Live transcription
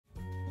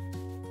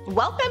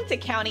Welcome to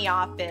County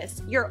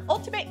Office, your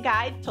ultimate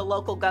guide to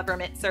local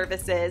government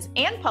services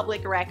and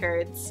public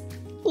records.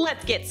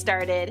 Let's get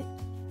started.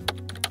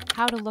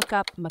 How to look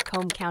up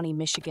Macomb County,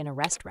 Michigan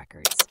arrest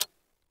records.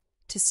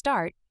 To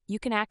start, you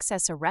can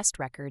access arrest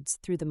records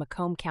through the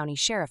Macomb County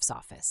Sheriff's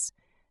Office.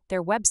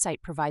 Their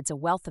website provides a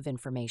wealth of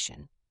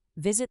information.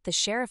 Visit the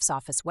Sheriff's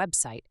Office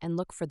website and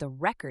look for the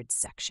Records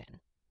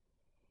section.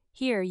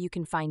 Here you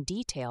can find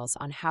details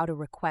on how to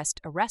request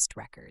arrest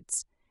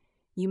records.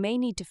 You may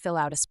need to fill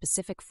out a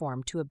specific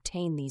form to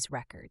obtain these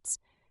records.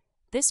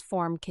 This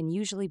form can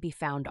usually be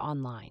found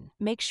online.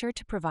 Make sure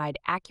to provide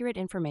accurate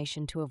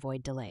information to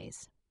avoid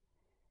delays.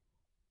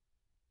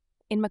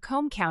 In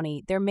Macomb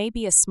County, there may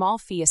be a small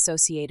fee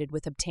associated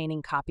with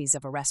obtaining copies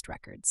of arrest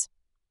records.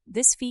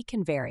 This fee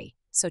can vary,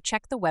 so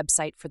check the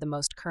website for the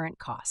most current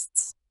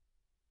costs.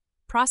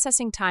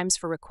 Processing times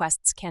for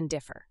requests can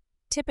differ.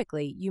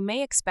 Typically, you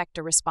may expect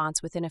a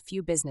response within a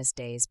few business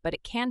days, but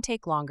it can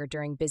take longer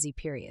during busy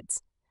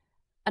periods.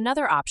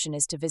 Another option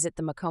is to visit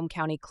the Macomb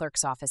County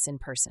Clerk's office in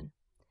person.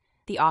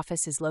 The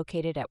office is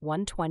located at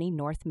 120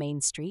 North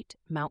Main Street,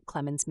 Mount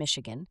Clemens,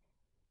 Michigan.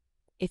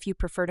 If you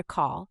prefer to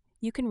call,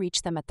 you can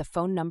reach them at the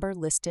phone number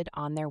listed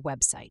on their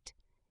website.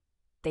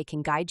 They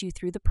can guide you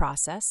through the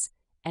process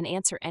and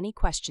answer any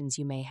questions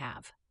you may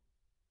have.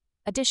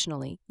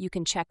 Additionally, you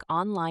can check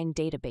online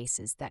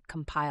databases that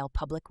compile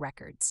public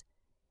records.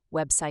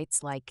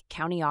 Websites like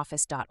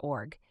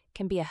countyoffice.org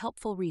can be a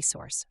helpful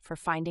resource for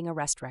finding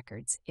arrest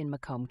records in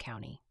Macomb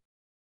County.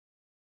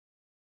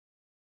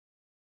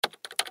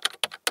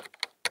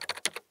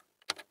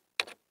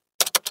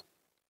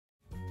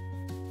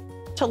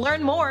 To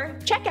learn more,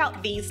 check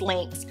out these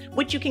links,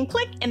 which you can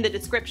click in the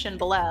description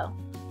below.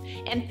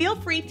 And feel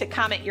free to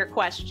comment your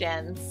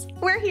questions.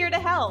 We're here to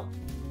help.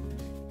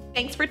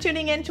 Thanks for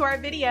tuning in to our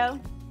video.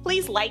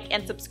 Please like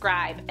and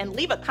subscribe and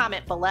leave a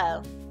comment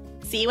below.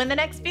 See you in the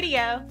next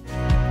video.